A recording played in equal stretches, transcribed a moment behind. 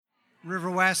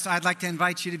River West, I'd like to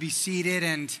invite you to be seated,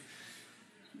 and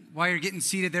while you're getting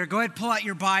seated there, go ahead, pull out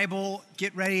your Bible,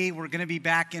 get ready. We're going to be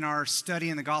back in our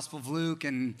study in the Gospel of Luke,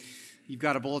 and you've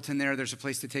got a bulletin there. There's a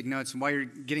place to take notes. And while you're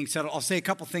getting settled, I'll say a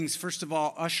couple things. First of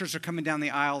all, ushers are coming down the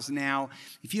aisles now.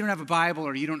 If you don't have a Bible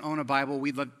or you don't own a Bible,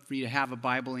 we'd love for you to have a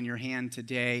Bible in your hand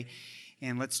today.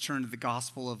 And let's turn to the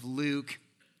Gospel of Luke.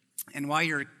 And while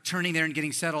you're turning there and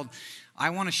getting settled,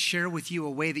 I want to share with you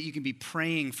a way that you can be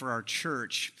praying for our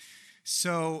church.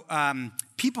 So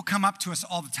people come up to us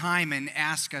all the time and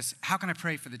ask us, how can I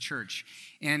pray for the church?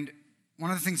 And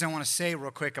one of the things I want to say real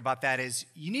quick about that is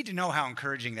you need to know how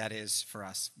encouraging that is for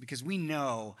us, because we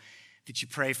know that you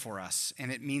pray for us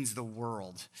and it means the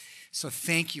world. So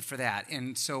thank you for that.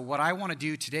 And so what I want to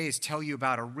do today is tell you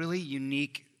about a really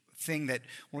unique thing that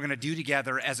we're going to do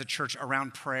together as a church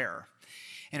around prayer.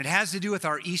 And it has to do with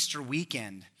our Easter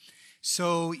weekend.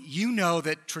 So you know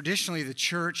that traditionally the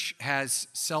church has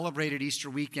celebrated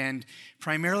Easter weekend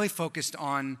primarily focused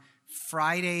on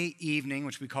Friday evening,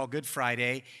 which we call Good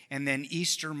Friday, and then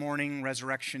Easter morning,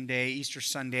 Resurrection Day, Easter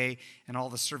Sunday, and all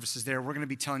the services there. We're going to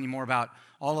be telling you more about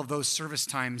all of those service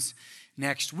times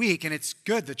next week. And it's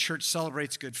good. The church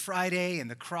celebrates Good Friday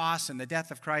and the cross and the death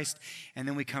of Christ. And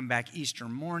then we come back Easter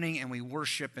morning and we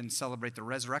worship and celebrate the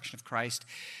resurrection of Christ.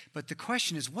 But the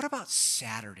question is, what about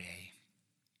Saturday?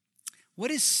 What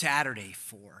is Saturday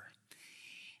for?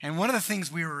 And one of the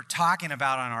things we were talking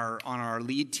about on our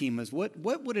lead team was what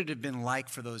would it have been like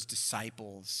for those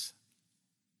disciples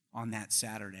on that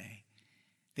Saturday?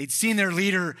 They'd seen their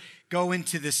leader go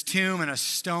into this tomb and a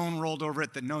stone rolled over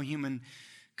it that no human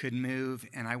could move.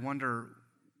 And I wonder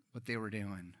what they were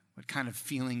doing. What kind of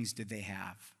feelings did they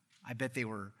have? I bet they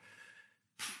were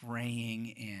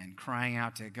praying and crying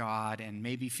out to God and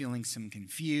maybe feeling some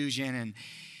confusion.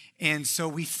 And so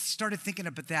we started thinking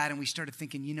about that, and we started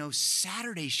thinking,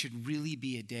 Saturday should really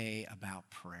be a day about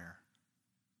prayer.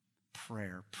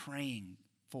 Praying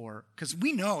for, because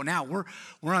we know now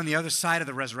we're on the other side of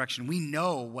the resurrection. We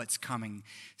know what's coming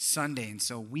Sunday, and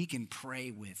so we can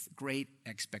pray with great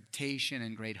expectation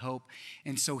and great hope.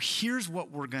 And so here's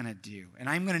what we're going to do, and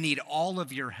I'm going to need all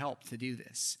of your help to do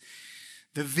this.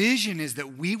 The vision is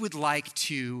that we would like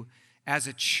to, as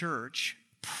a church,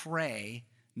 pray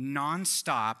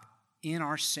nonstop in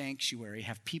our sanctuary,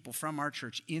 have people from our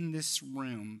church in this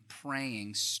room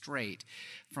praying straight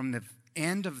from the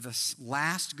end of the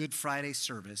last Good Friday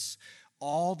service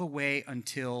all the way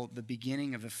until the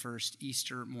beginning of the first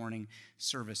Easter morning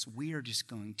service. We are just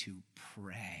going to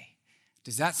pray.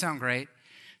 Does that sound great?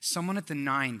 Someone at the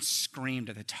 9 screamed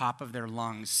at the top of their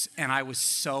lungs, and I was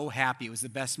so happy. It was the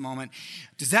best moment.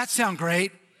 Does that sound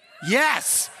great?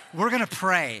 Yes, we're going to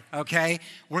pray, okay?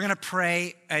 We're going to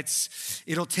pray.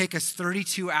 It'll take us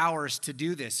 32 hours to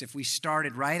do this if we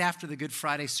started right after the Good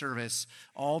Friday service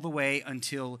all the way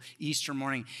until Easter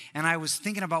morning. And I was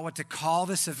thinking about what to call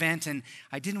this event, and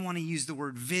I didn't want to use the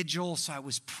word vigil, so I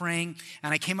was praying,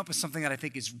 and I came up with something that I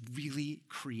think is really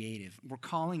creative. We're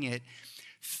calling it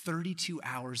 32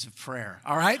 hours of prayer,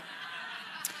 all right?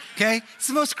 Okay, it's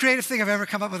the most creative thing I've ever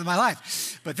come up with in my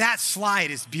life. But that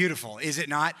slide is beautiful, is it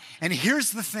not? And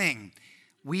here's the thing.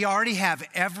 We already have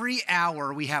every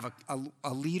hour, we have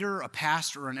a leader, a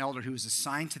pastor, or an elder who is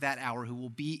assigned to that hour who will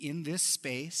be in this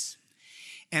space.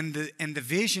 And the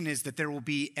vision is that there will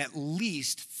be at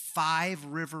least 5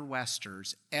 River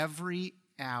Westers every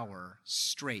hour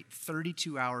straight,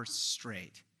 32 hours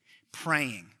straight,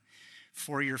 praying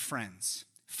for your friends,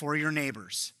 for your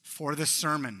neighbors, for the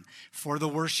sermon, for the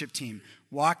worship team,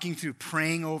 walking through,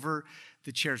 praying over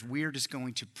the chairs. We are just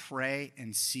going to pray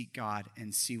and seek God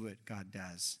and see what God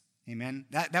does. Amen?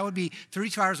 That would be,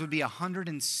 32 hours would be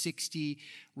 160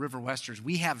 River Westers.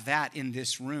 We have that in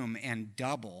this room and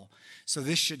double. So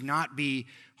this should not be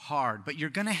hard. But you're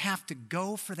going to have to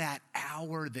go for that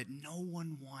hour that no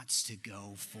one wants to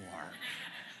go for.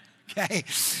 Okay,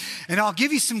 and I'll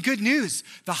give you some good news.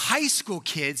 The high school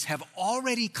kids have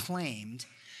already claimed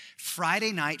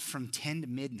Friday night from 10 to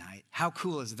midnight. How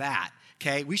cool is that?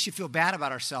 Okay, we should feel bad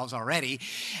about ourselves already.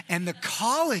 And the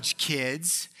college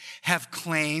kids have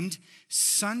claimed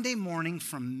Sunday morning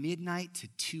from midnight to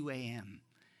 2 a.m.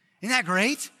 Isn't that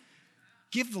great?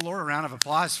 Give the Lord a round of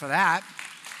applause for that.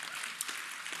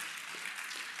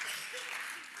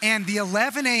 And the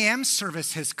 11 a.m.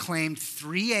 service has claimed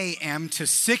 3 a.m. to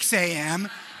 6 a.m.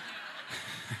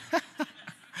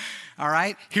 All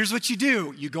right? Here's what you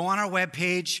do. You go on our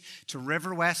webpage to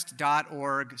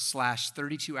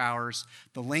riverwest.org/32 hours.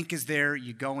 The link is there.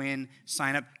 You go in,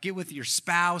 sign up, get with your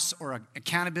spouse or an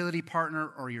accountability partner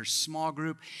or your small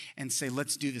group and say,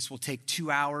 let's do this. We'll take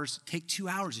 2 hours. Take 2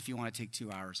 hours if you want to take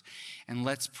 2 hours. And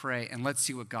let's pray and let's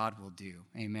see what God will do.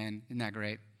 Amen. Isn't that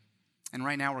great? And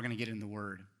right now we're going to get in the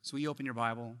Word. So will you open your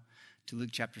Bible to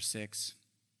Luke chapter 6?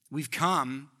 We've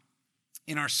come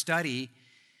in our study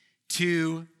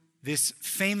to this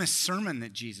famous sermon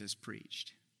that Jesus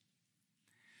preached.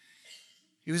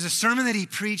 It was a sermon that he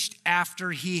preached after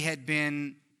he had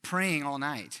been praying all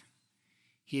night.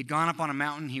 He had gone up on a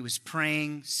mountain. He was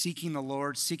praying, seeking the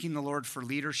Lord for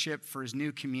leadership for his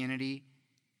new community.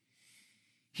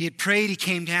 He had prayed, he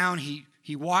came down, he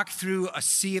walked through a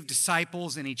sea of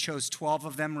disciples, and he chose 12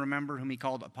 of them, remember, whom he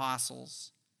called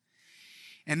apostles.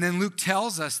 And then Luke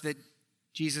tells us that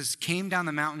Jesus came down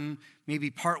the mountain,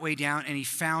 maybe partway down, and he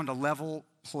found a level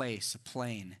place, a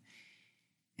plain.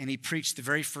 And he preached the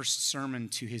very first sermon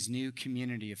to his new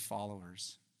community of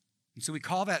followers. And so we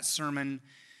call that sermon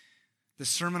the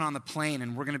Sermon on the Plain,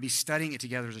 and we're going to be studying it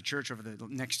together as a church over the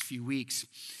next few weeks.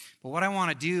 But what I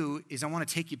want to do is I want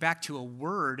to take you back to a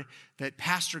word that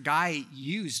Pastor Guy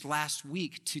used last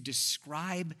week to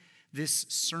describe this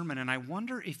sermon. And I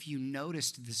wonder if you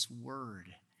noticed this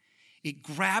word. It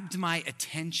grabbed my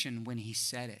attention when he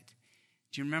said it.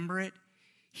 Do you remember it?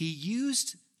 He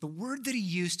used the word that he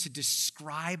used to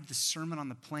describe the Sermon on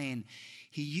the Plain.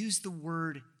 He used the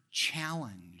word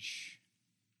challenge.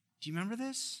 Do you remember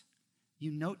this?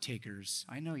 You note takers,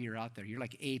 I know you're out there. You're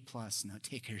like A+ note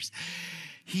takers.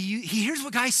 Here's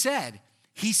what Guy said.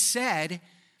 He said,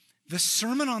 the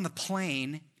Sermon on the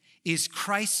Plain is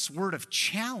Christ's word of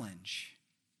challenge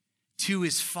to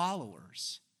his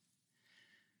followers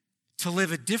to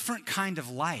live a different kind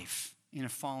of life in a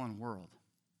fallen world.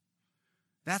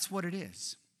 That's what it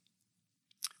is.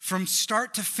 From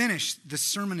start to finish, the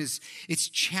sermon it's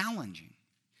challenging.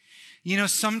 You know,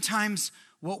 sometimes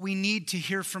what we need to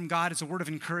hear from God is a word of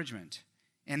encouragement.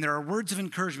 And there are words of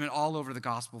encouragement all over the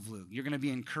Gospel of Luke. You're going to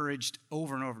be encouraged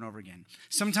over and over and over again.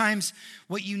 Sometimes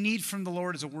what you need from the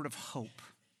Lord is a word of hope.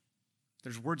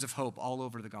 There's words of hope all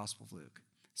over the Gospel of Luke.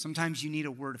 Sometimes you need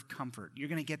a word of comfort. You're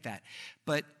going to get that.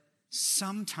 But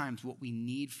sometimes what we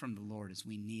need from the Lord is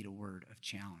we need a word of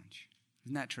challenge.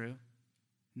 Isn't that true?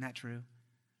 Isn't that true?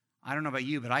 I don't know about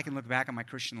you, but I can look back on my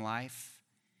Christian life,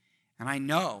 and I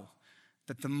know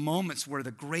that the moments where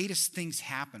the greatest things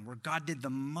happened, where God did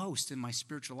the most in my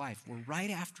spiritual life, were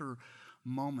right after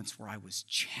moments where I was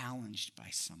challenged by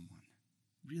someone,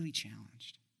 really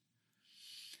challenged.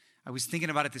 I was thinking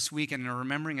about it this week and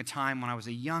remembering a time when I was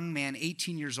a young man,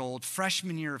 18 years old,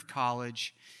 freshman year of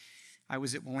college. I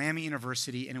was at Willamette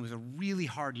University, and it was a really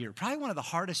hard year, probably one of the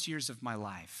hardest years of my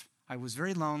life. I was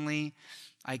very lonely.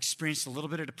 I experienced a little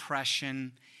bit of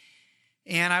depression,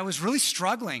 and I was really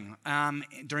struggling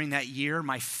during that year.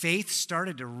 My faith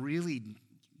started to really,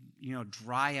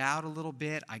 dry out a little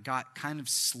bit. I got kind of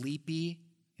sleepy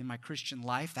in my Christian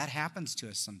life. That happens to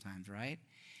us sometimes, right?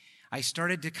 I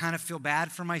started to kind of feel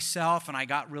bad for myself, and I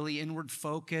got really inward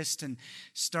focused and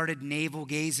started navel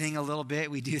gazing a little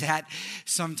bit. We do that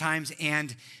sometimes.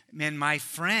 And man, my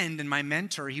friend and my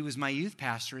mentor, he was my youth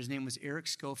pastor. His name was Eric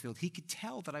Schofield. He could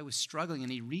tell that I was struggling,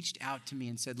 and he reached out to me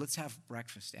and said, let's have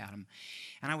breakfast, Adam.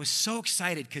 And I was so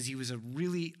excited because he was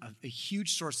a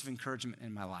huge source of encouragement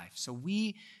in my life. So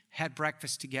we had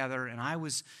breakfast together, and I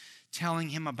was telling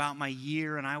him about my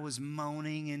year, and I was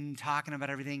moaning and talking about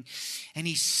everything. And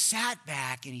he sat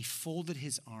back and he folded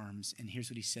his arms, and here's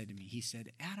what he said to me. He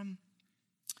said, Adam,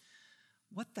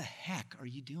 what the heck are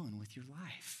you doing with your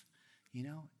life?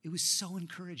 It was so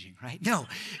encouraging, right? No,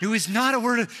 it was not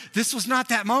this was not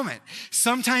that moment.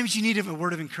 Sometimes you need a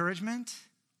word of encouragement,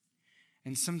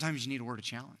 and sometimes you need a word of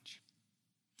challenge.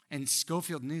 And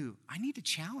Schofield knew, I need to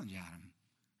challenge Adam.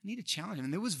 I need to challenge him.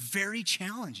 And it was very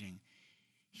challenging.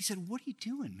 He said, what are you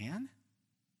doing, man?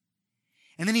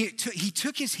 And then he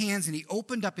took his hands and he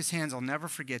opened up his hands. I'll never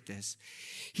forget this.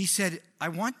 He said,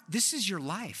 this is your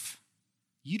life.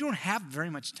 You don't have very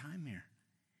much time here.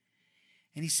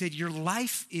 And he said, your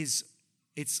life it's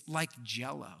like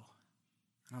Jell-O.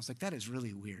 And I was like, that is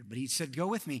really weird. But he said, go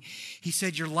with me. He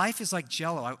said, your life is like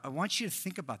Jell-O. I want you to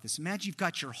think about this. Imagine you've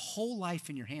got your whole life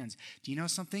in your hands. Do you know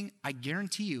something? I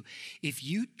guarantee you, if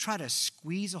you try to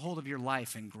squeeze a hold of your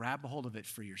life and grab a hold of it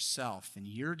for yourself and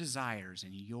your desires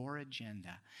and your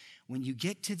agenda, when you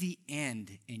get to the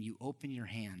end and you open your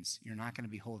hands, you're not going to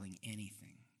be holding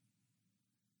anything.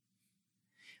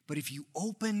 But if you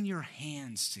open your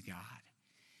hands to God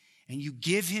and you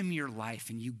give him your life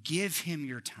and you give him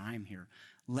your time here,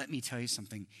 let me tell you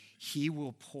something. He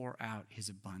will pour out his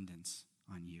abundance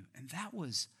on you. And that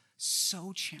was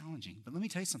so challenging. But let me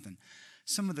tell you something.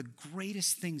 Some of the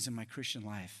greatest things in my Christian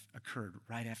life occurred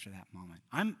right after that moment.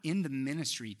 I'm in the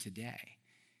ministry today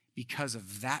because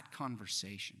of that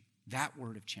conversation, that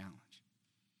word of challenge.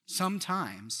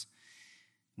 Sometimes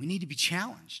we need to be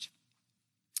challenged.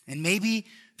 And maybe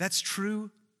that's true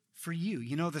for you.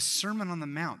 You know, the Sermon on the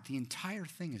Mount, the entire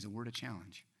thing is a word of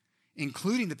challenge,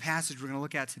 including the passage we're going to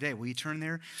look at today. Will you turn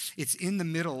there? It's in the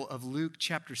middle of Luke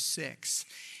chapter 6.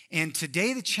 And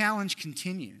today the challenge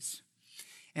continues.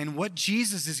 And what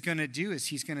Jesus is going to do is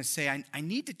he's going to say, I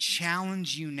need to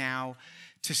challenge you now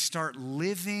to start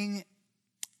living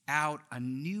out a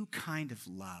new kind of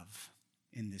love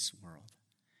in this world.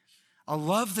 A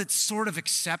love that's sort of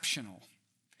exceptional.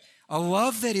 A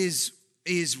love that is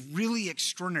really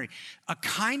extraordinary. A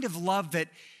kind of love that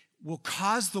will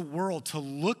cause the world to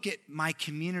look at my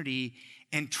community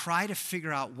and try to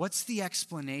figure out what's the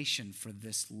explanation for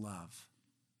this love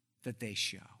that they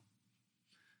show.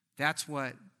 That's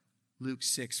what Luke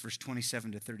 6, verse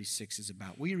 27 to 36 is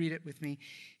about. Will you read it with me?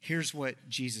 Here's what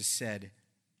Jesus said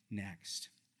next.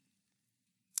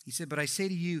 He said, "But I say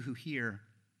to you who hear,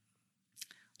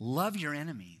 love your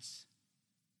enemies.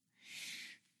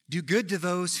 Do good to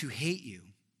those who hate you.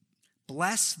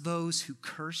 Bless those who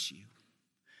curse you.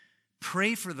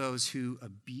 Pray for those who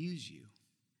abuse you.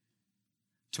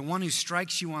 To one who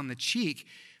strikes you on the cheek,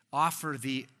 offer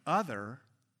the other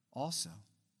also.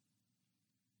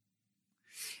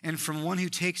 And from one who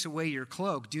takes away your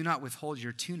cloak, do not withhold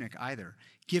your tunic either.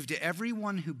 Give to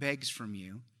everyone who begs from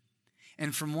you,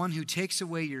 and from one who takes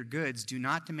away your goods, do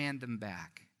not demand them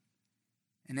back.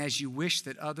 And as you wish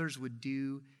that others would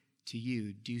do to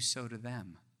you, do so to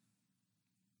them.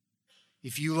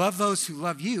 If you love those who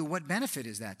love you, what benefit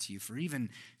is that to you? For even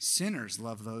sinners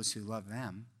love those who love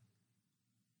them.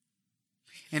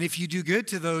 And if you do good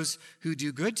to those who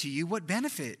do good to you, what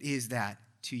benefit is that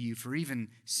to you? For even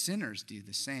sinners do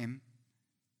the same.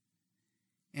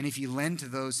 And if you lend to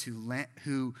those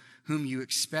whom you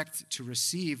expect to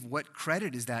receive, what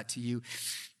credit is that to you?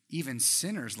 Even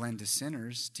sinners lend to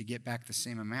sinners to get back the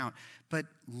same amount. But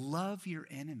love your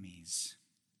enemies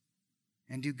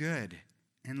and do good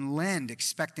and lend,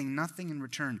 expecting nothing in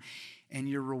return. And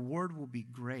your reward will be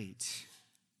great,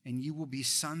 and you will be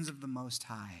sons of the Most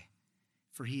High.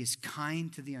 For he is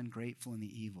kind to the ungrateful and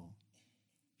the evil.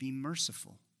 Be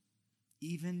merciful,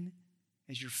 even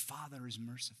as your Father is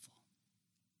merciful."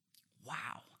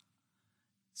 Wow.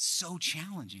 So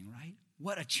challenging, right?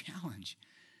 What a challenge.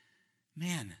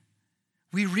 Man,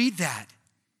 we read that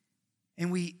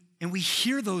and we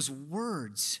hear those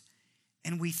words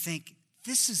and we think,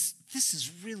 this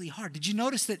is really hard. Did you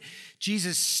notice that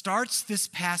Jesus starts this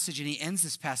passage and he ends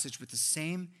this passage with the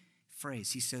same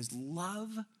phrase? He says,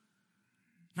 love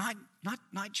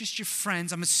not just your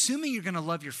friends. I'm assuming you're going to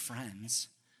love your friends.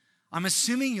 I'm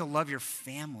assuming you'll love your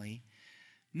family.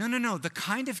 No. The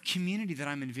kind of community that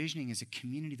I'm envisioning is a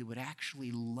community that would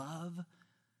actually love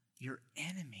your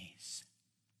enemies.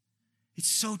 It's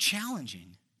so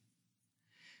challenging.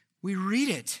 We read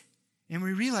it and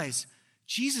we realize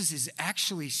Jesus is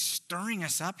actually stirring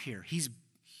us up here. He's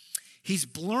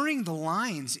blurring the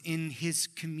lines in his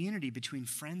community between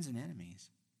friends and enemies.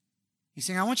 He's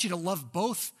saying, I want you to love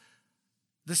both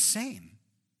the same.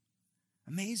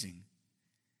 Amazing.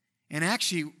 And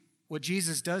actually, what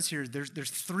Jesus does here, there's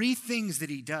three things that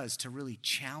he does to really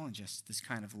challenge us, this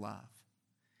kind of love.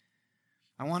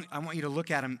 I want you to look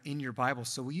at them in your Bible.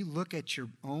 So will you look at your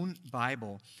own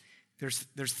Bible?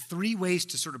 There's three ways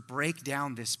to sort of break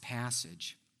down this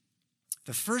passage.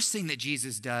 The first thing that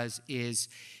Jesus does is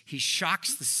he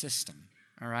shocks the system,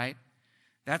 all right?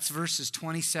 That's verses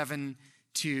 27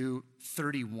 to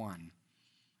 31.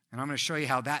 And I'm going to show you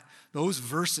how those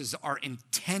verses are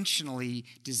intentionally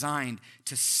designed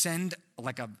to send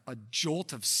like a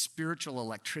jolt of spiritual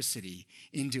electricity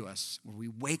into us where we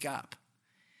wake up.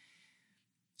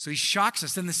 So he shocks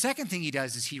us. Then the second thing he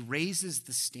does is he raises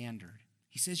the standard.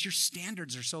 He says, your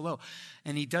standards are so low.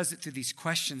 And he does it through these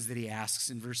questions that he asks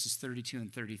in verses 32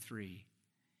 and 33.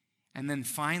 And then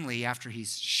finally, after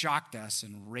he's shocked us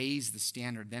and raised the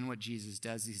standard, then what Jesus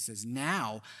does, he says,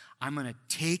 now I'm going to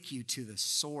take you to the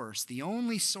source, the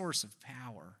only source of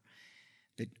power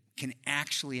that can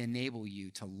actually enable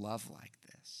you to love like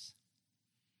this.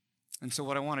 And so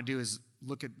what I want to do is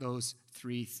look at those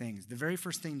three things. The very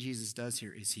first thing Jesus does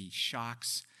here is he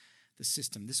shocks the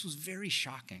system. This was very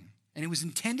shocking, and it was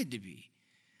intended to be,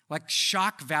 like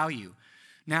shock value.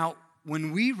 Now,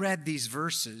 when we read these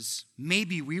verses,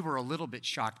 maybe we were a little bit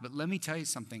shocked, but let me tell you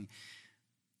something.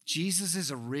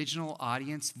 Jesus' original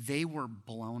audience, they were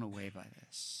blown away by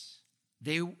this.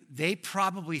 They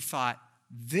probably thought,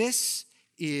 this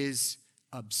is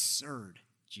absurd,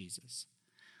 Jesus.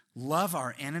 Love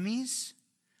our enemies?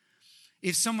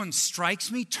 If someone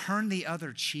strikes me, turn the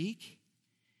other cheek?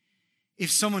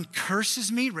 If someone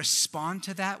curses me, respond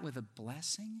to that with a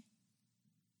blessing?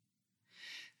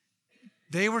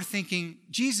 They were thinking,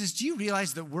 Jesus, do you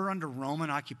realize that we're under Roman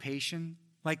occupation?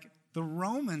 Like, the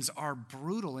Romans are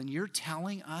brutal, and you're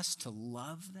telling us to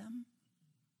love them?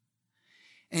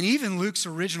 And even Luke's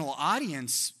original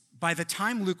audience, by the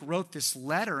time Luke wrote this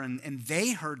letter and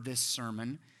they heard this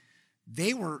sermon,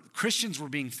 Christians were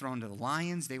being thrown to the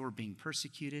lions, they were being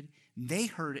persecuted. They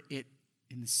heard it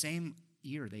in the same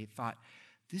year. They thought,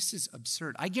 this is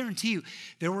absurd. I guarantee you,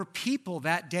 there were people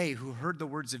that day who heard the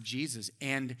words of Jesus,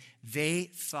 and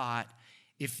they thought,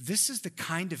 if this is the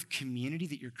kind of community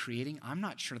that you're creating, I'm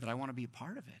not sure that I want to be a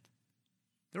part of it.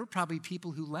 There were probably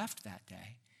people who left that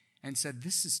day and said,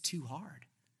 this is too hard.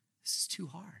 This is too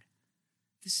hard.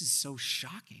 This is so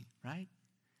shocking, right?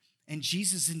 And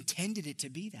Jesus intended it to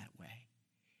be that way.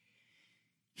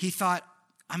 He thought,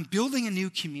 I'm building a new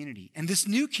community, and this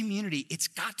new community, it's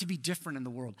got to be different in the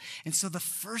world. And so the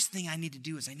first thing I need to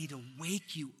do is I need to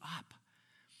wake you up.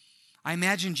 I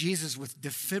imagine Jesus with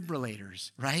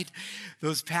defibrillators, right?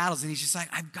 Those paddles. And he's just like,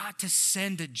 I've got to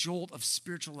send a jolt of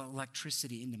spiritual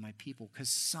electricity into my people, because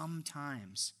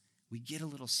sometimes we get a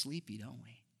little sleepy, don't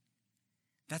we?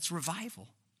 That's revival.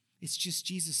 It's just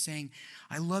Jesus saying,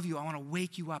 I love you. I want to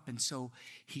wake you up. And so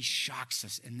he shocks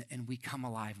us, and we come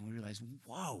alive, and we realize,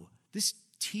 whoa, this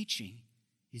teaching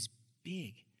is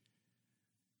big.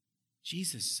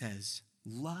 Jesus says,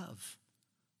 love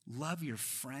your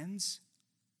friends.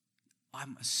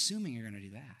 I'm assuming you're going to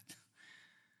do that.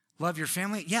 Love your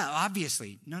family? Yeah,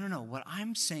 obviously. No. What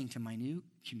I'm saying to my new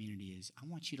community is, I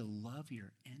want you to love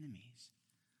your enemies.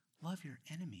 Love your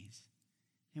enemies.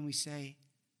 And we say,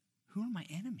 who are my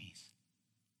enemies?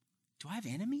 Do I have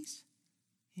enemies?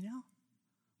 You know?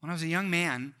 When I was a young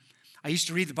man, I used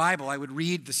to read the Bible. I would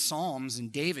read the Psalms,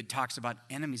 and David talks about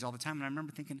enemies all the time. And I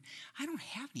remember thinking, I don't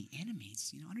have any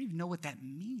enemies. I don't even know what that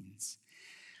means.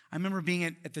 I remember being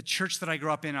at the church that I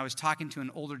grew up in. I was talking to an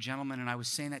older gentleman, and I was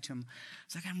saying that to him.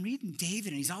 It's like, I'm reading David,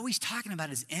 and he's always talking about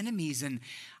his enemies, and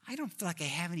I don't feel like I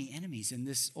have any enemies. And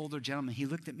this older gentleman, he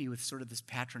looked at me with sort of this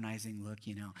patronizing look,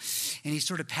 and he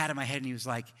sort of patted my head, and he was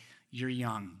like, you're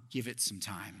young. Give it some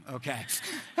time, okay?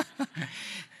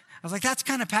 I was like, that's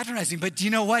kind of patronizing, but do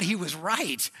you know what? He was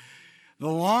right. The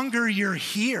longer you're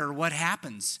here, what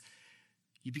happens?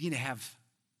 You begin to have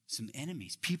some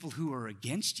enemies, people who are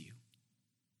against you.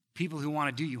 People who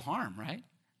want to do you harm, right?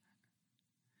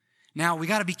 Now, we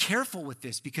got to be careful with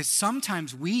this, because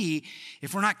sometimes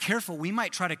if we're not careful, we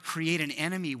might try to create an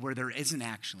enemy where there isn't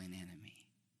actually an enemy.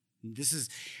 This is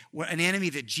an enemy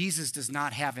that Jesus does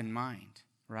not have in mind,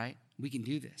 right? We can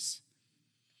do this.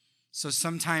 So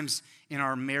sometimes in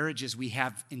our marriages, we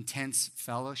have intense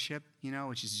fellowship,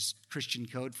 which is just Christian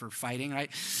code for fighting, right?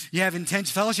 You have intense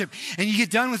fellowship, and you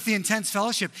get done with the intense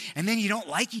fellowship, and then you don't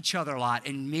like each other a lot,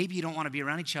 and maybe you don't want to be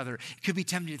around each other. It could be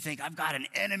tempting to think, I've got an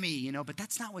enemy, but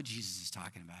that's not what Jesus is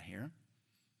talking about here.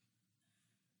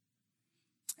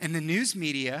 And the news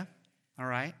media, all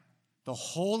right, the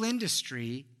whole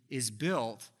industry is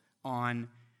built on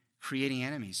creating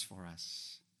enemies for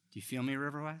us. Do you feel me,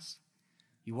 River West?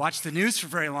 You watch the news for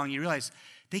very long, you realize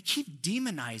they keep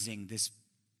demonizing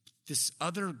this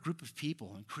other group of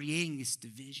people and creating this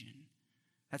division.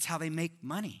 That's how they make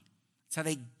money. That's how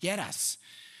they get us.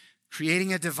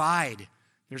 Creating a divide.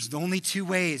 There's only two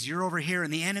ways. You're over here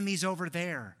and the enemy's over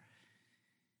there.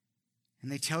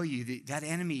 And they tell you that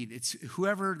enemy, it's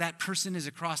whoever that person is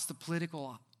across the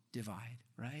political divide,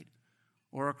 right?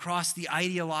 Or across the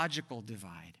ideological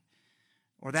divide.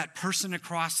 Or that person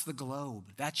across the globe,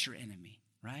 that's your enemy.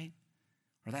 Right?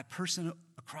 Or that person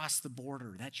across the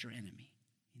border, that's your enemy,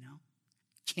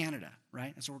 Canada,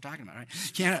 right? That's what we're talking about, right?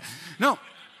 Canada. No.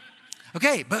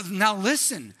 Okay, but now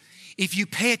listen. If you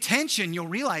pay attention, you'll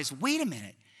realize, wait a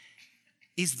minute.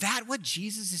 Is that what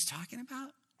Jesus is talking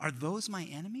about? Are those my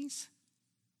enemies?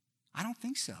 I don't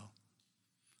think so.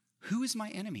 Who is my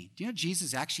enemy? Do you know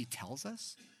Jesus actually tells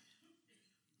us?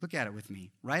 Look at it with me.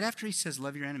 Right after he says,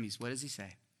 love your enemies, what does he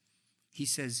say? He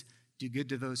says, do good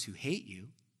to those who hate you.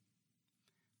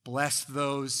 Bless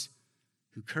those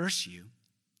who curse you.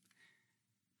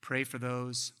 Pray for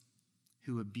those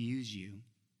who abuse you.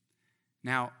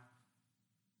 Now,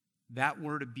 that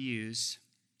word abuse,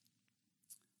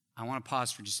 I want to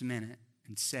pause for just a minute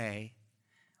and say,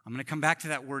 I'm going to come back to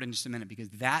that word in just a minute, because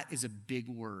that is a big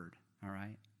word, all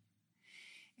right?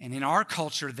 And in our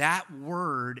culture, that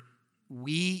word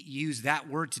we use that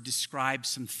word to describe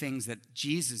some things that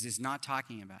Jesus is not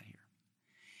talking about here.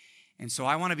 And so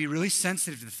I want to be really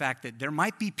sensitive to the fact that there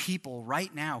might be people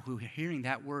right now who are hearing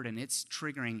that word and it's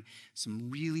triggering some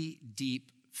really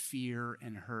deep fear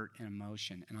and hurt and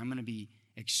emotion. And I'm going to be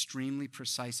extremely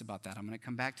precise about that. I'm going to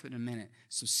come back to it in a minute.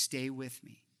 So stay with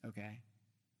me, okay?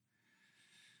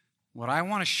 What I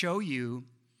want to show you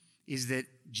is that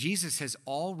Jesus has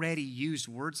already used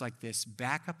words like this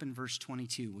back up in verse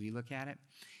 22. Will you look at it?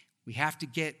 We have to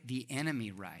get the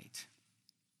enemy right.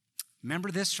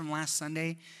 Remember this from last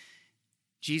Sunday?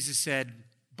 Jesus said,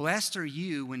 "Blessed are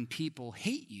you when people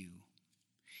hate you,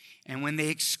 and when they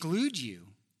exclude you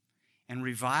and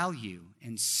revile you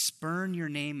and spurn your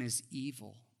name as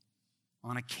evil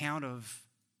on account of"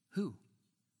 who?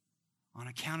 On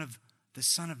account of the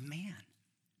Son of Man.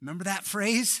 Remember that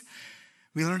phrase?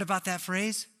 We learned about that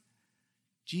phrase.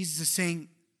 Jesus is saying,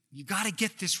 you got to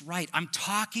get this right. I'm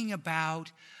talking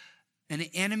about an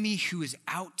enemy who is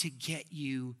out to get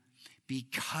you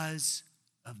because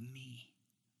of me.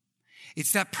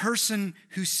 It's that person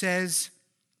who says,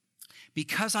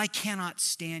 because I cannot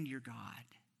stand your God,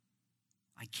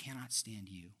 I cannot stand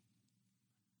you.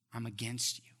 I'm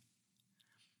against you.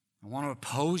 I want to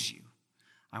oppose you.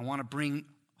 I want to bring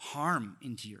harm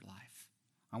into your life.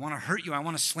 I want to hurt you. I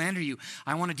want to slander you.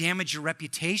 I want to damage your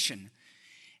reputation.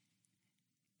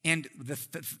 And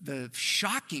the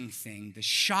shocking thing, the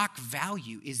shock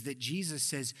value is that Jesus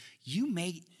says, you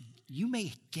may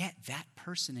get that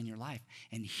person in your life,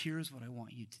 and here's what I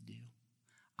want you to do.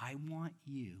 I want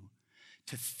you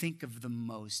to think of the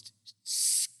most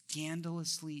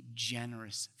scandalously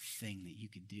generous thing that you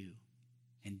could do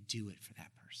and do it for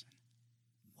that person.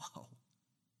 Whoa.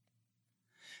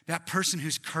 That person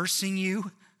who's cursing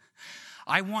you,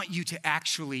 I want you to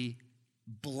actually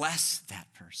bless that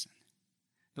person.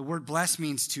 The word bless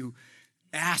means to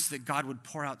ask that God would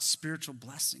pour out spiritual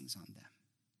blessings on them.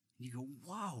 You go,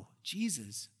 whoa,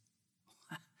 Jesus.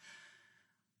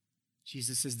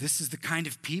 Jesus says, this is the kind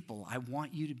of people I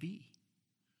want you to be.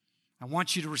 I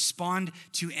want you to respond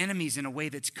to enemies in a way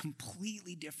that's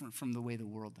completely different from the way the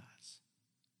world does.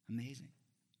 Amazing.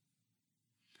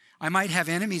 I might have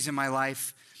enemies in my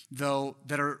life, though,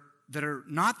 that are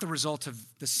not the result of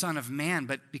the Son of Man,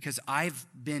 but because I've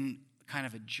been kind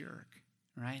of a jerk,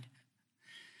 right?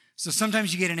 So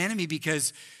sometimes you get an enemy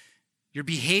because you're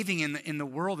behaving in the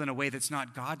world in a way that's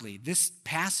not godly. This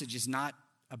passage is not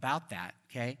about that,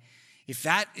 okay? If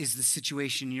that is the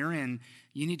situation you're in,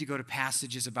 you need to go to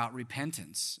passages about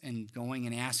repentance and going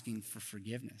and asking for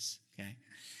forgiveness, okay?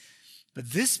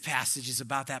 But this passage is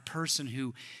about that person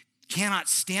who cannot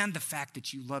stand the fact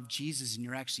that you love Jesus and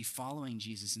you're actually following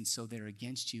Jesus, and so they're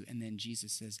against you. And then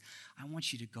Jesus says, I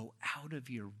want you to go out of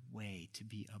your way to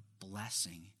be a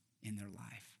blessing in their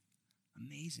life.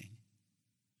 Amazing.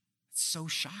 It's so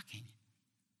shocking.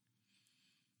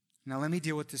 Now let me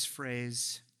deal with this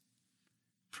phrase,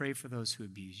 pray for those who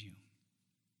abuse you.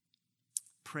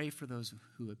 Pray for those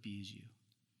who abuse you.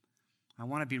 I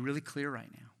want to be really clear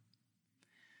right now.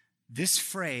 This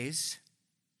phrase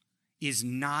is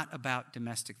not about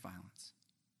domestic violence.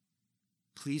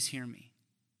 Please hear me.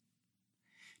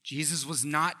 Jesus was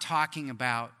not talking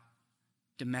about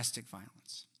domestic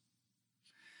violence.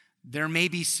 There may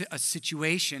be a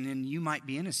situation, and you might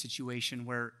be in a situation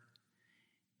where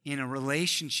in a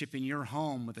relationship in your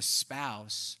home with a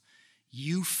spouse,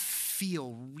 you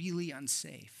feel really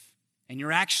unsafe and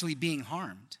you're actually being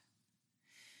harmed.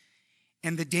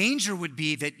 And the danger would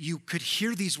be that you could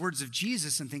hear these words of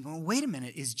Jesus and think, well, wait a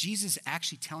minute, is Jesus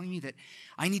actually telling me that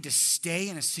I need to stay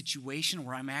in a situation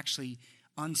where I'm actually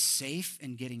unsafe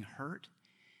and getting hurt?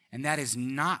 And that is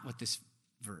not what this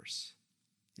verse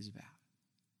is about.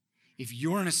 If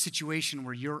you're in a situation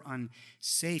where you're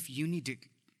unsafe, you need to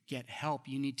get help.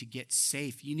 You need to get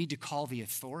safe. You need to call the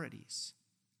authorities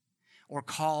or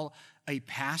call a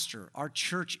pastor. Our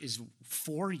church is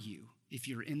for you. If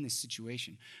you're in this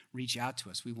situation, reach out to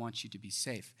us. We want you to be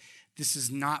safe. This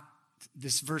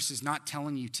verse is not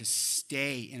telling you to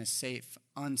stay in a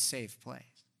unsafe place.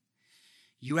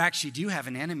 You actually do have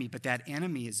an enemy, but that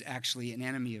enemy is actually an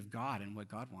enemy of God and what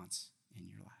God wants in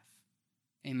your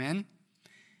life. Amen?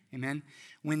 Amen.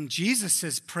 When Jesus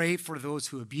says pray for those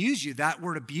who abuse you, that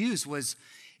word abuse was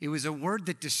a word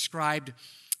that described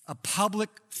a public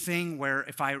thing where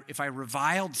if I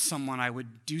reviled someone, I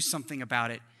would do something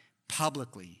about it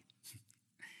publicly.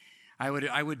 I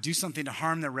would do something to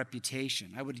harm their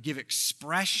reputation. I would give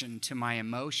expression to my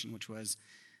emotion, which was,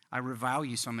 I revile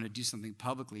you, so I'm going to do something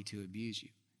publicly to abuse you.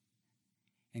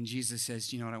 And Jesus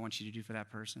says, you know what I want you to do for that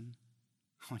person?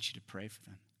 I want you to pray for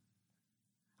them.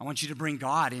 I want you to bring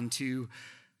God into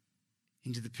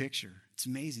into the picture. It's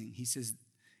amazing. He says,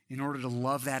 in order to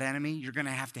love that enemy, you're going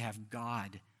to have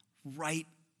God right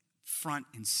front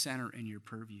and center in your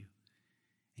purview.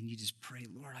 And you just pray,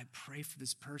 Lord, I pray for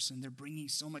this person. They're bringing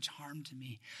so much harm to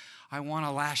me. I want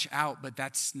to lash out, but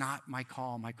that's not my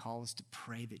call. My call is to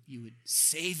pray that you would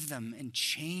save them and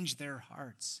change their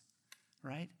hearts,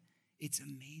 right? It's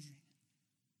amazing.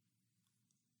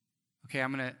 Okay,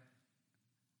 I'm going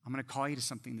to call you to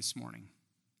something this morning.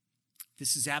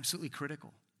 This is absolutely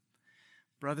critical.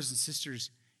 Brothers and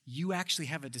sisters, you actually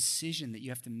have a decision that you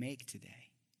have to make today,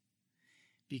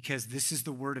 because this is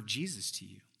the word of Jesus to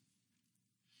you.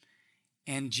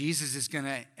 And Jesus is going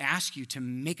to ask you to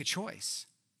make a choice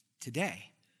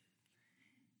today.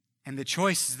 And the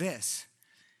choice is this: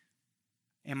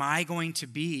 am I going to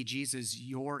be, Jesus,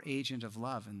 your agent of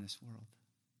love in this world?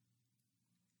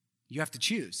 You have to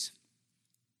choose.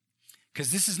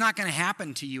 Because this is not going to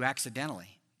happen to you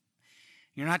accidentally.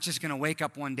 You're not just going to wake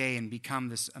up one day and become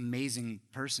this amazing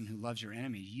person who loves your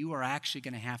enemy. You are actually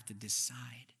going to have to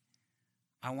decide,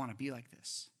 I want to be like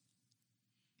this.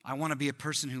 I want to be a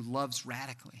person who loves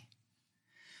radically.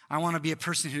 I want to be a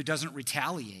person who doesn't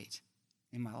retaliate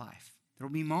in my life. There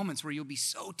will be moments where you'll be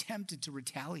so tempted to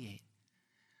retaliate.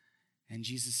 And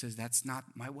Jesus says, that's not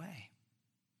my way.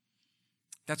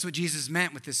 That's what Jesus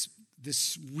meant with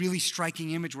this really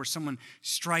striking image where someone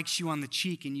strikes you on the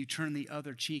cheek and you turn the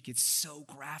other cheek. It's so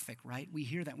graphic, right? We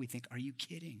hear that and we think, are you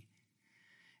kidding?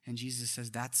 And Jesus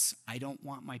says, I don't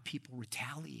want my people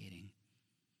retaliating.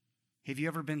 Have you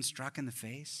ever been struck in the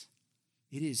face?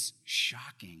 It is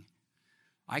shocking.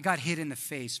 I got hit in the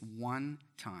face one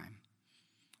time.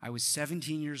 I was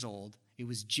 17 years old. It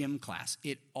was gym class.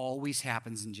 It always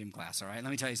happens in gym class, all right?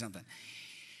 Let me tell you something.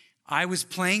 I was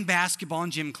playing basketball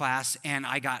in gym class, and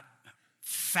I got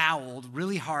fouled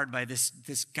really hard by this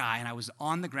guy, and I was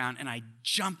on the ground, and I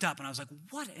jumped up, and I was like,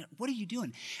 what are you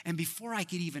doing? And before I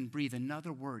could even breathe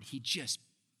another word, he just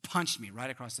punched me right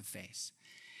across the face.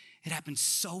 It happened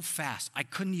so fast. I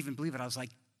couldn't even believe it. I was like,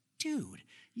 dude,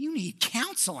 you need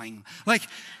counseling. Like,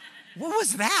 what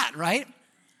was that, right?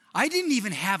 I didn't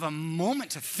even have a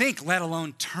moment to think, let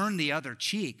alone turn the other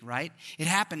cheek, right? It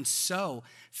happened so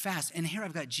fast. And here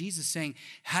I've got Jesus saying,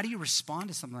 how do you respond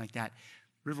to something like that?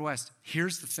 River West,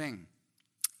 here's the thing.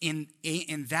 In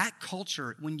that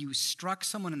culture, when you struck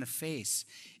someone in the face,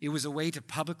 it was a way to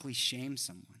publicly shame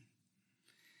someone.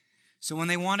 So when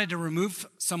they wanted to remove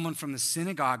someone from the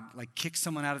synagogue, like kick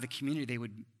someone out of the community,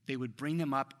 they would bring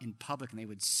them up in public and they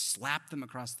would slap them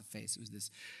across the face. It was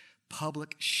this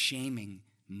public shaming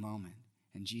moment.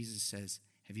 And Jesus says,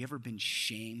 have you ever been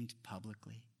shamed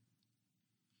publicly?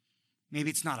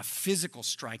 Maybe it's not a physical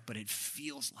strike, but it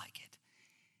feels like it.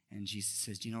 And Jesus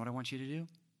says, do you know what I want you to do?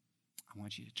 I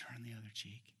want you to turn the other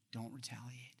cheek. Don't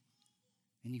retaliate.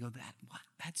 And you go,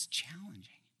 that's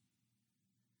challenging.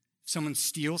 If someone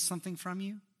steals something from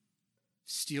you,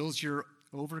 steals your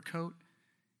overcoat,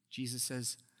 Jesus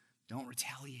says, don't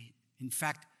retaliate. In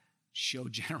fact, show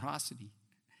generosity.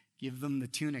 Give them the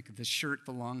tunic, the shirt,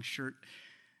 the long shirt.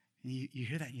 And you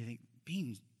hear that and you think,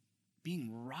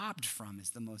 being robbed from is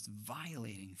the most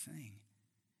violating thing.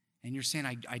 And you're saying,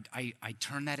 I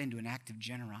turn that into an act of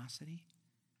generosity?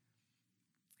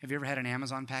 Have you ever had an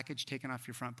Amazon package taken off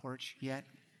your front porch yet?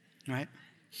 Right?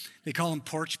 They call them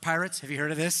porch pirates. Have you heard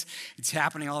of this? It's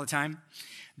happening all the time.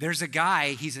 There's a guy,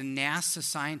 he's a NASA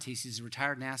scientist. He's a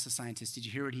retired NASA scientist. Did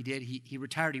you hear what he did? He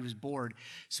retired, he was bored.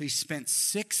 So he spent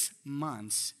 6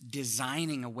 months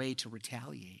designing a way to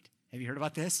retaliate. Have you heard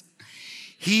about this?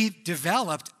 He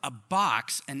developed a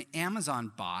box, an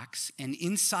Amazon box, and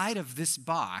inside of this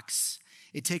box,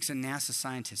 it takes a NASA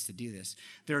scientist to do this.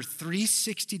 There are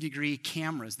 360-degree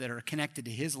cameras that are connected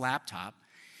to his laptop,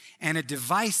 and a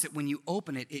device that when you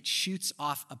open it, it shoots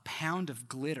off a pound of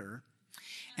glitter,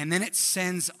 and then it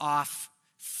sends off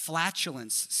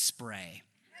flatulence spray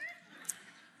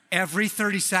every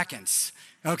 30 seconds,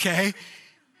 okay?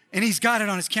 And he's got it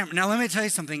on his camera. Now, let me tell you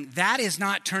something. That is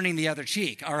not turning the other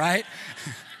cheek, all right?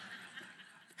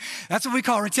 That's what we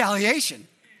call retaliation.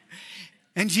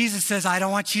 And Jesus says, I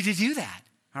don't want you to do that,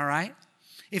 all right?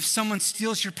 If someone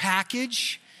steals your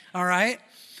package, all right?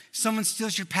 Someone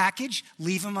steals your package,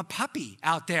 leave them a puppy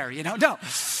out there, No.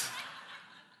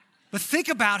 But think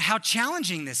about how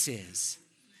challenging this is.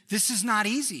 This is not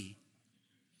easy.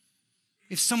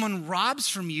 If someone robs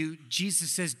from you,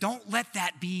 Jesus says, don't let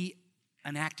that be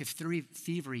an act of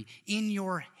thievery. In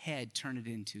your head, turn it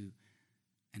into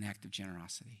an act of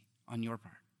generosity on your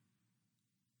part.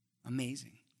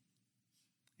 Amazing.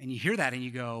 And you hear that and you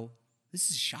go, this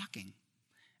is shocking.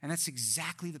 And that's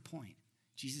exactly the point.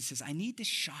 Jesus says, I need to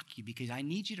shock you because I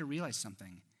need you to realize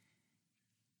something.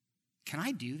 Can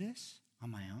I do this?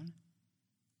 on my own?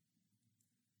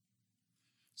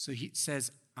 So he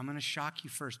says, I'm going to shock you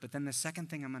first, but then the second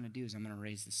thing I'm going to do is I'm going to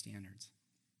raise the standards.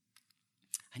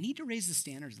 I need to raise the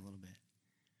standards a little bit.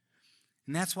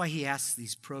 And that's why he asks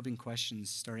these probing questions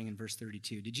starting in verse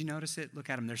 32. Did you notice it? Look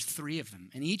at them. There's 3 of them.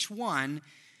 And each one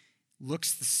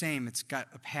looks the same. It's got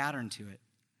a pattern to it.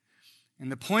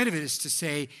 And the point of it is to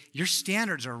say, your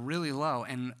standards are really low,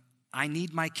 and I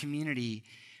need my community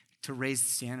to raise the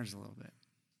standards a little bit.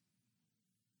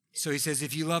 So he says,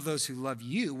 if you love those who love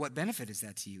you, what benefit is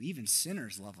that to you? Even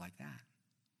sinners love like that.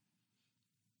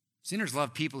 Sinners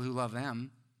love people who love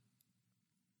them,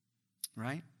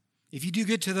 right? If you do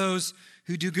good to those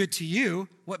who do good to you,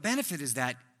 what benefit is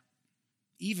that?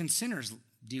 Even sinners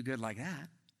do good like that.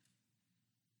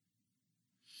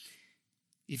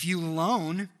 If you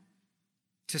loan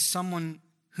to someone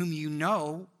whom you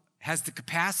know has the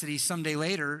capacity someday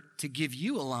later to give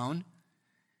you a loan,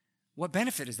 what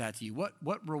benefit is that to you?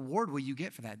 What reward will you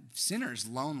get for that? Sinners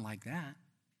loan like that.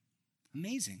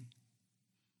 Amazing.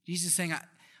 Jesus is saying,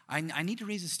 I need to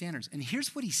raise the standards. And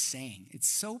here's what he's saying. It's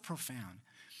so profound.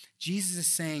 Jesus is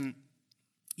saying,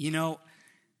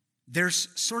 there's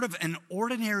sort of an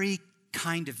ordinary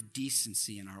kind of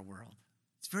decency in our world.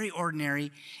 It's very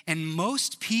ordinary, and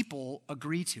most people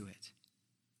agree to it.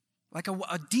 Like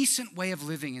a decent way of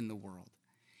living in the world.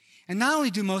 And not only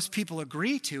do most people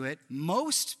agree to it,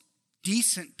 most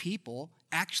decent people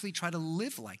actually try to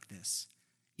live like this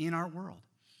in our world.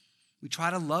 We try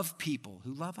to love people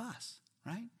who love us,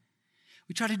 right?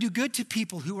 We try to do good to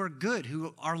people who are good,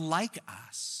 who are like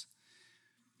us.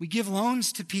 We give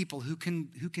loans to people who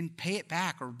can pay it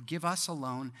back or give us a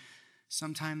loan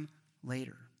sometime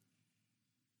later.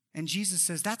 And Jesus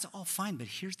says, that's all fine, but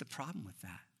here's the problem with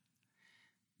that.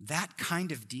 That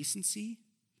kind of decency,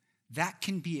 that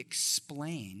can be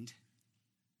explained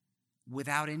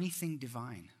without anything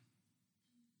divine.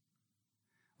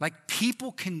 Like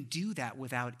people can do that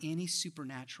without any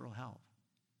supernatural help.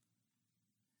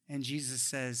 And Jesus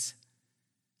says,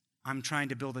 I'm trying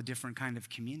to build a different kind of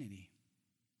community.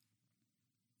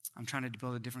 I'm trying to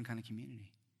build a different kind of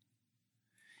community.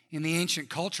 In the ancient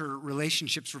culture,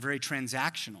 relationships were very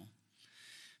transactional.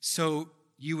 So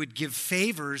you would give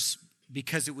favors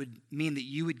because it would mean that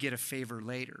you would get a favor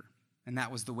later. And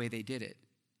that was the way they did it.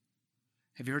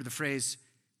 Have you heard the phrase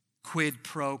quid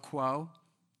pro quo?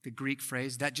 The Greek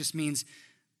phrase. That just means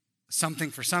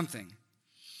something for something.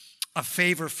 A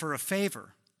favor for a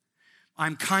favor.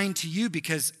 I'm kind to you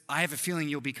because I have a feeling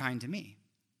you'll be kind to me.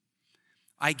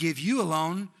 I give you a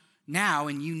loan now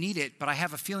and you need it, but I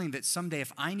have a feeling that someday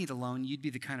if I need a loan, you'd be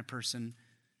the kind of person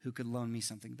who could loan me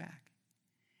something back.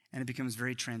 And it becomes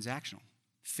very transactional.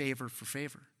 Favor for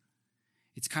favor.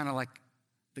 It's kind of like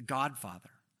the Godfather,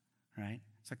 right?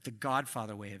 It's like the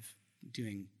Godfather way of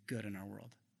doing good in our world.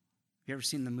 Have you ever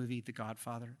seen the movie The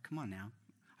Godfather? Come on now.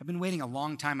 I've been waiting a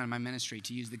long time in my ministry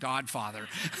to use The Godfather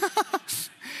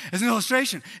as an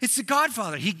illustration. It's The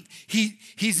Godfather.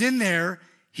 He's in there.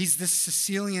 He's this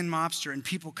Sicilian mobster, and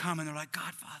people come and they're like,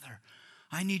 Godfather,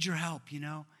 I need your help,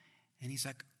 And he's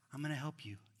like, I'm going to help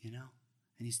you,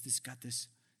 And he's just got this,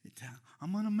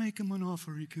 I'm going to make him an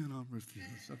offer he cannot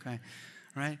refuse, okay?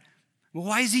 Right? Well,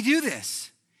 why does he do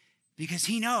this? Because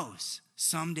he knows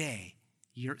someday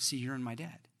you're in my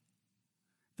debt.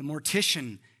 The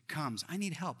mortician comes, I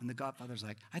need help. And the Godfather's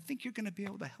like, I think you're going to be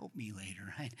able to help me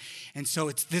later, right? And so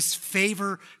it's this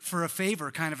favor for a favor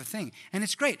kind of a thing. And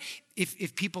it's great.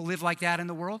 If people live like that in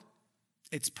the world,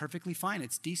 it's perfectly fine.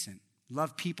 It's decent.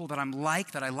 Love people that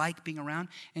I like being around.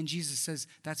 And Jesus says,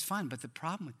 that's fine. But the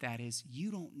problem with that is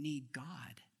you don't need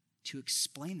God to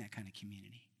explain that kind of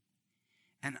community.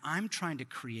 And I'm trying to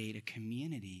create a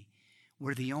community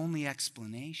where the only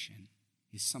explanation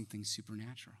is something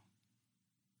supernatural.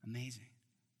 Amazing.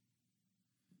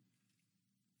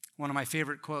 One of my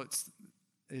favorite quotes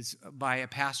is by a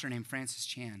pastor named Francis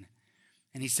Chan.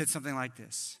 And he said something like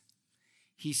this.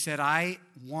 He said, I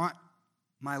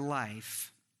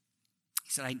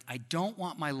don't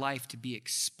want my life to be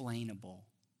explainable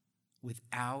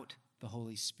without the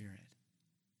Holy Spirit.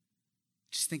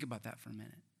 Just think about that for a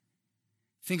minute.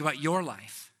 Think about your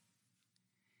life.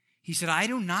 He said, I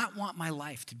do not want my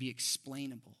life to be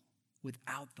explainable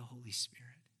without the Holy Spirit.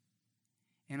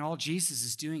 And all Jesus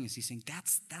is doing is he's saying,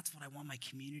 that's what I want my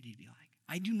community to be like.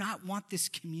 I do not want this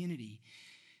community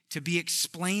to be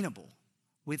explainable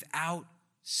without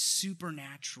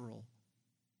supernatural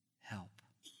help.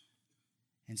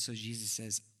 And so Jesus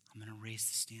says, I'm going to raise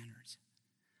the standards.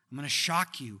 I'm going to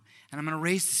shock you, and I'm going to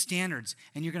raise the standards.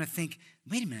 And you're going to think,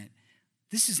 wait a minute,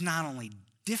 this is not only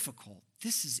difficult,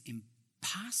 this is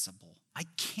impossible. I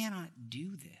cannot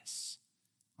do this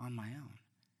on my own.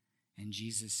 And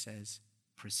Jesus says,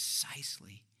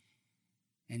 precisely.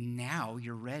 And now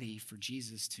you're ready for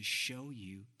Jesus to show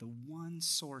you the one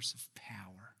source of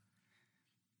power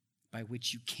by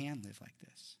which you can live like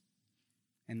this.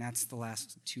 And that's the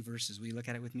last two verses. Will you look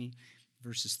at it with me?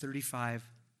 Verses 35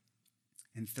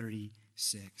 and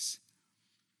 36.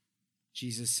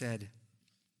 Jesus said,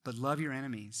 but love your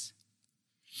enemies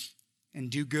and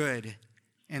do good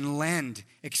and lend,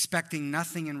 expecting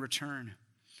nothing in return.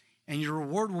 And your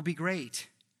reward will be great,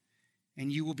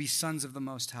 and you will be sons of the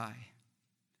Most High.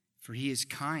 For he is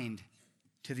kind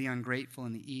to the ungrateful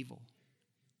and the evil.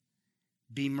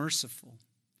 Be merciful,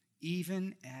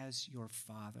 even as your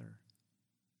Father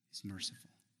is merciful.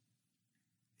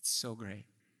 It's so great.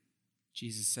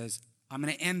 Jesus says, I'm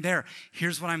going to end there.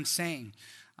 Here's what I'm saying.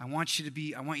 I want you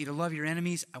to love your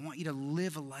enemies. I want you to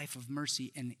live a life of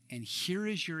mercy. And here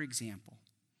is your example.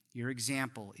 Your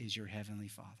example is your heavenly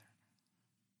Father.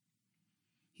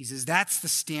 He says, that's the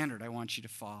standard I want you to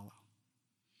follow.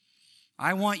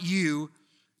 I want you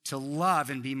to love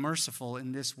and be merciful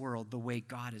in this world the way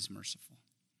God is merciful.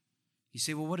 You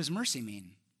say, well, what does mercy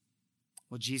mean?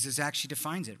 Well, Jesus actually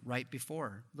defines it right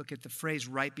before. Look at the phrase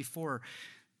right before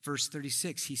verse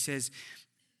 36. He says,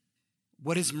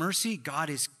 what is mercy? God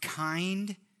is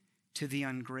kind to the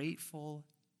ungrateful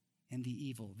and the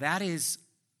evil. That is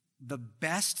the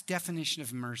best definition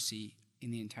of mercy in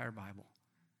the entire Bible.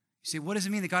 You say, what does it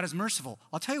mean that God is merciful?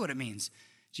 I'll tell you what it means.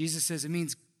 Jesus says it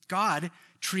means God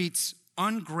treats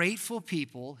ungrateful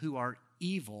people who are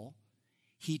evil.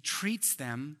 He treats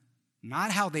them not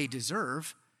how they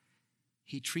deserve.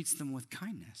 He treats them with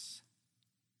kindness.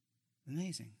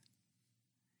 Amazing.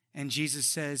 And Jesus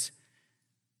says,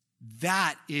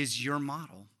 that is your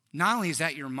model. Not only is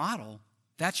that your model,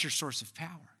 that's your source of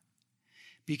power.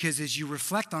 Because as you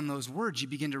reflect on those words, you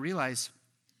begin to realize,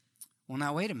 well,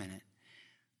 now wait a minute.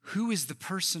 Who is the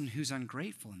person who's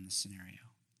ungrateful in this scenario?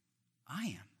 I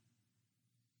am.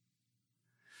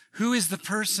 Who is the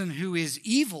person who is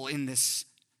evil in this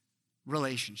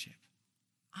relationship?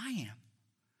 I am.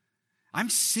 I'm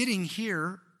sitting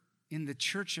here in the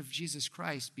church of Jesus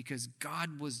Christ because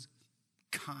God was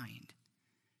kind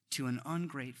to an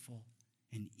ungrateful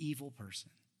and evil person.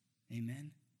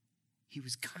 Amen? He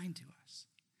was kind to us.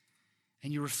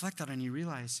 And you reflect on it and you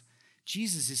realize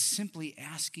Jesus is simply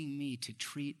asking me to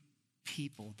treat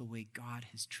people the way God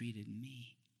has treated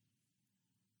me.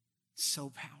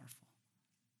 So powerful.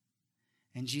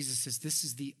 And Jesus says this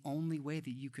is the only way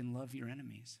that you can love your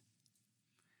enemies.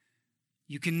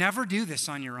 You can never do this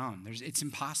on your own. It's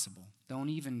impossible. Don't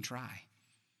even try.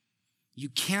 You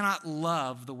cannot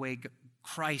love the way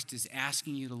Christ is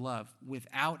asking you to love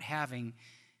without having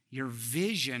your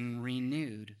vision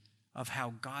renewed of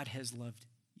how God has loved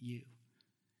you.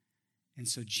 And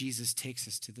so Jesus takes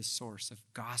us to the source of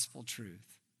gospel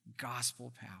truth,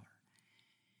 gospel power.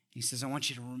 He says, I want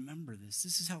you to remember this.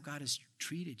 This is how God has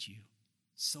treated you.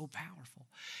 So powerful.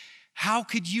 How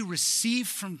could you receive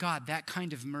from God that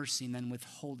kind of mercy and then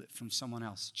withhold it from someone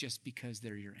else just because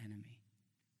they're your enemy?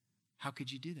 How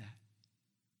could you do that?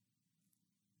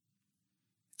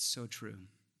 It's so true.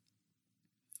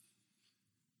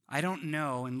 I don't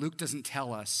know, and Luke doesn't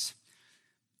tell us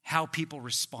how people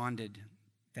responded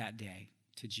that day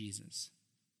to Jesus.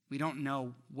 We don't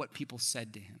know what people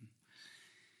said to him.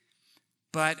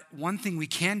 But one thing we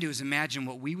can do is imagine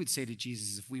what we would say to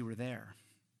Jesus if we were there.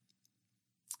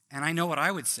 And I know what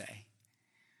I would say.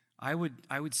 I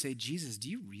would say, Jesus, do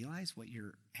you realize what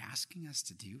you're asking us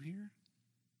to do here?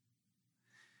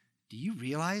 Do you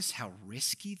realize how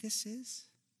risky this is?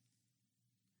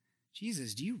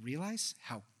 Jesus, do you realize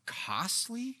how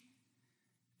costly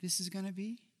this is going to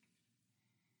be?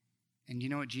 And you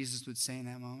know what Jesus would say in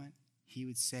that moment? He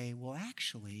would say, well,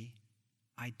 actually,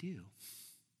 I do.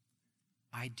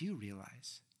 I do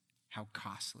realize how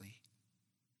costly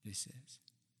this is.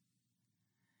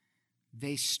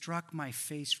 They struck my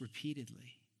face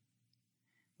repeatedly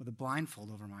with a blindfold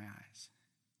over my eyes.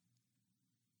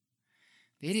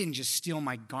 They didn't just steal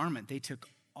my garment. They took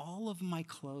all of my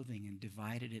clothing and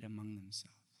divided it among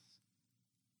themselves.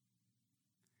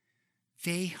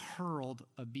 They hurled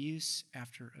abuse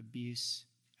after abuse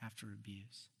after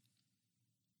abuse.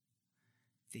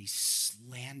 They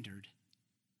slandered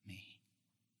me.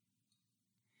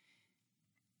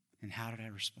 And how did I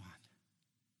respond?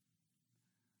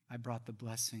 I brought the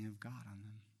blessing of God on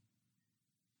them.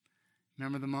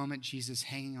 Remember the moment Jesus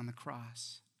hanging on the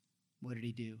cross? What did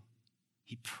he do?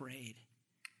 He prayed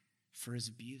for his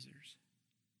abusers.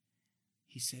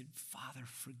 He said, Father,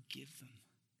 forgive them.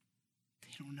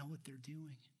 They don't know what they're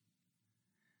doing.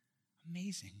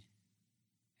 Amazing.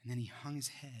 And then he hung his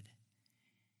head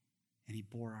and he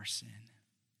bore our sin.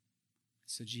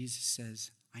 So Jesus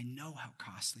says, I know how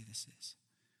costly this is.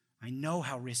 I know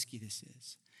how risky this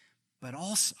is. But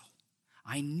also,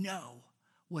 I know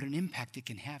what an impact it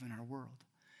can have in our world.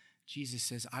 Jesus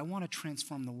says, I want to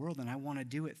transform the world, and I want to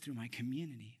do it through my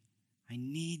community. I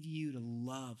need you to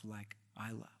love like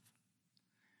I love.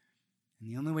 And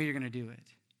the only way you're going to do it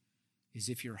is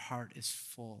if your heart is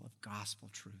full of gospel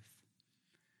truth.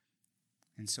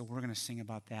 And so we're going to sing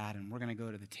about that, and we're going to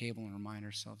go to the table and remind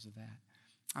ourselves of that.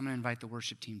 I'm going to invite the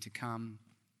worship team to come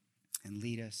and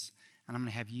lead us. And I'm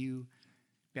going to have you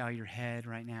bow your head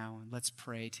right now, and let's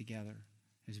pray together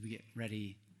as we get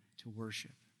ready to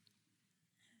worship.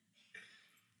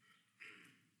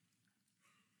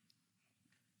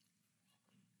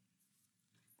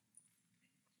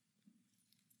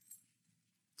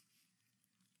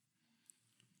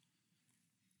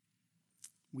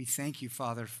 We thank you,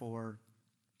 Father, for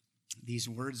these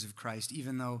words of Christ,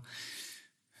 even though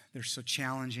they're so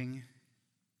challenging.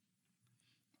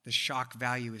 The shock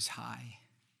value is high.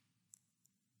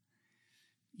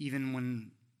 Even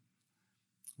when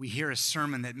we hear a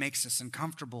sermon that makes us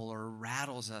uncomfortable or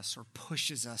rattles us or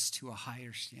pushes us to a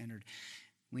higher standard,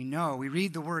 we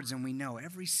read the words and we know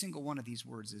every single one of these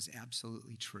words is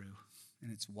absolutely true,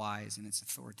 and it's wise and it's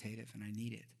authoritative, and I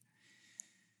need it.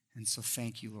 And so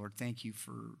thank you, Lord. Thank you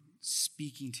for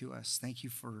speaking to us. Thank you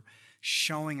for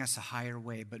showing us a higher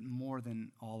way. But more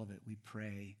than all of it, we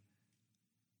pray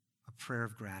a prayer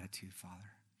of gratitude,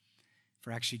 Father,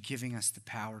 for actually giving us the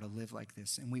power to live like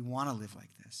this. And we want to live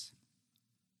like this.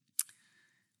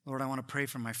 Lord, I want to pray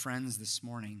for my friends this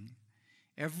morning.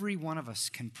 Every one of us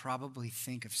can probably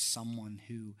think of someone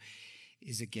who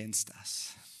is against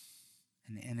us,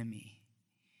 an enemy.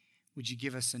 Would you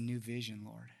give us a new vision,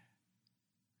 Lord?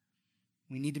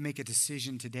 We need to make a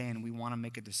decision today, and we want to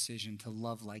make a decision to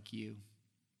love like you,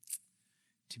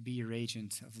 to be your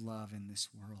agent of love in this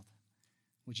world.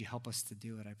 Would you help us to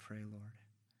do it, I pray, Lord?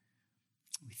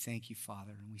 We thank you,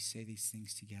 Father, and we say these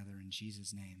things together in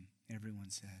Jesus' name. Everyone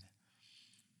said,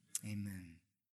 amen.